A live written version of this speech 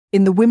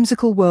In the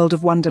whimsical world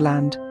of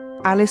Wonderland,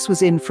 Alice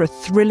was in for a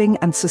thrilling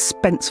and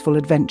suspenseful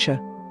adventure.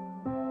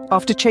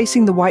 After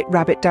chasing the white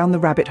rabbit down the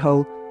rabbit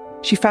hole,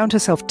 she found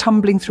herself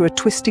tumbling through a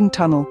twisting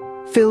tunnel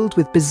filled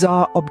with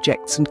bizarre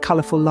objects and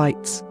colourful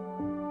lights.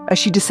 As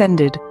she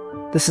descended,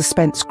 the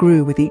suspense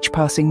grew with each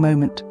passing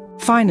moment.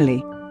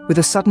 Finally, with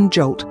a sudden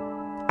jolt,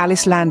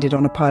 Alice landed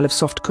on a pile of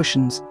soft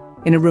cushions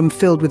in a room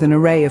filled with an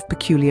array of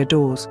peculiar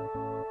doors.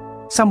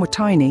 Some were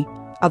tiny,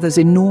 others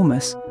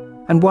enormous,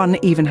 and one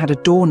even had a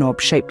doorknob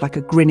shaped like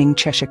a grinning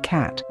Cheshire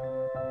cat.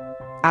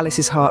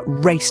 Alice's heart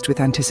raced with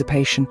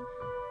anticipation,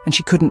 and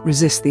she couldn't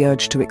resist the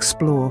urge to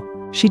explore.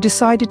 She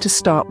decided to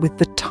start with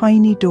the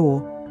tiny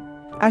door.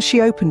 As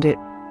she opened it,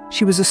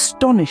 she was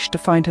astonished to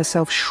find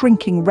herself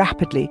shrinking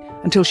rapidly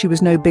until she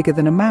was no bigger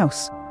than a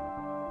mouse.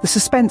 The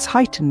suspense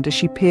heightened as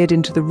she peered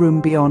into the room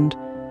beyond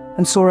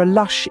and saw a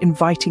lush,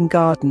 inviting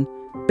garden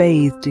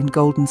bathed in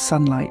golden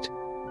sunlight.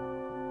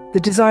 The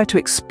desire to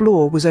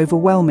explore was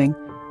overwhelming,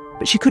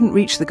 but she couldn't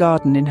reach the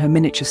garden in her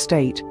miniature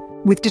state.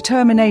 With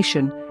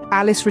determination,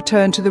 Alice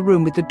returned to the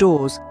room with the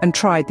doors and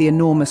tried the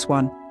enormous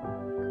one.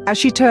 As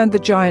she turned the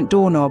giant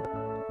doorknob,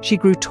 she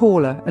grew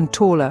taller and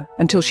taller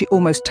until she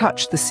almost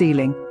touched the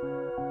ceiling.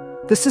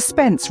 The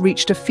suspense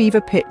reached a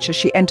fever pitch as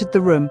she entered the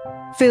room,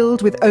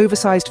 filled with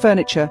oversized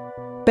furniture,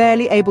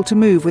 barely able to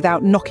move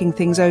without knocking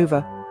things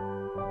over.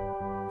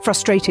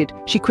 Frustrated,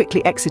 she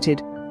quickly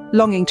exited,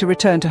 longing to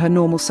return to her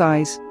normal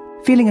size.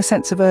 Feeling a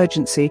sense of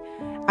urgency,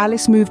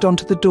 Alice moved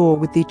onto the door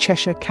with the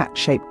Cheshire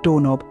cat-shaped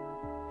doorknob.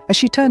 As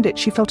she turned it,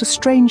 she felt a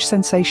strange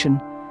sensation,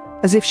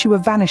 as if she were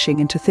vanishing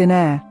into thin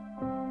air.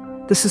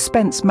 The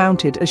suspense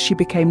mounted as she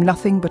became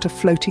nothing but a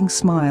floating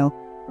smile,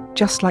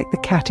 just like the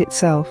cat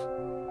itself.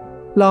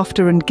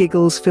 Laughter and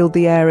giggles filled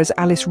the air as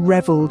Alice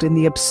revelled in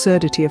the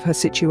absurdity of her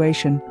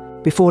situation.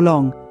 Before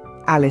long,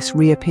 Alice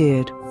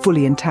reappeared,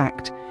 fully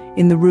intact,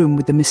 in the room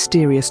with the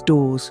mysterious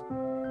doors.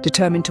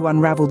 Determined to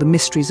unravel the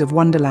mysteries of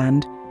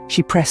Wonderland,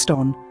 she pressed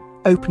on,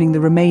 opening the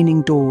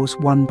remaining doors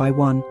one by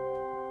one.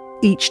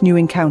 Each new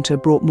encounter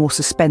brought more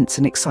suspense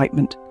and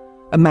excitement.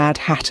 A mad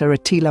hatter, a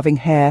tea-loving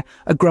hare,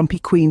 a grumpy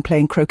queen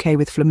playing croquet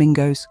with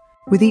flamingos.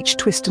 With each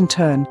twist and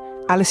turn,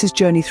 Alice's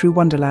journey through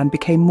Wonderland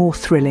became more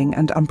thrilling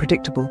and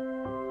unpredictable.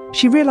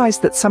 She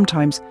realised that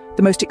sometimes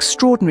the most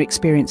extraordinary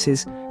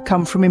experiences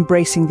come from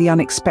embracing the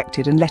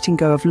unexpected and letting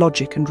go of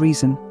logic and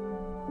reason.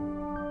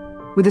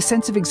 With a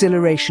sense of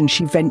exhilaration,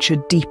 she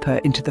ventured deeper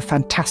into the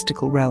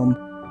fantastical realm,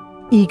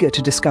 eager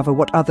to discover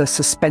what other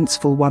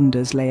suspenseful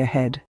wonders lay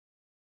ahead.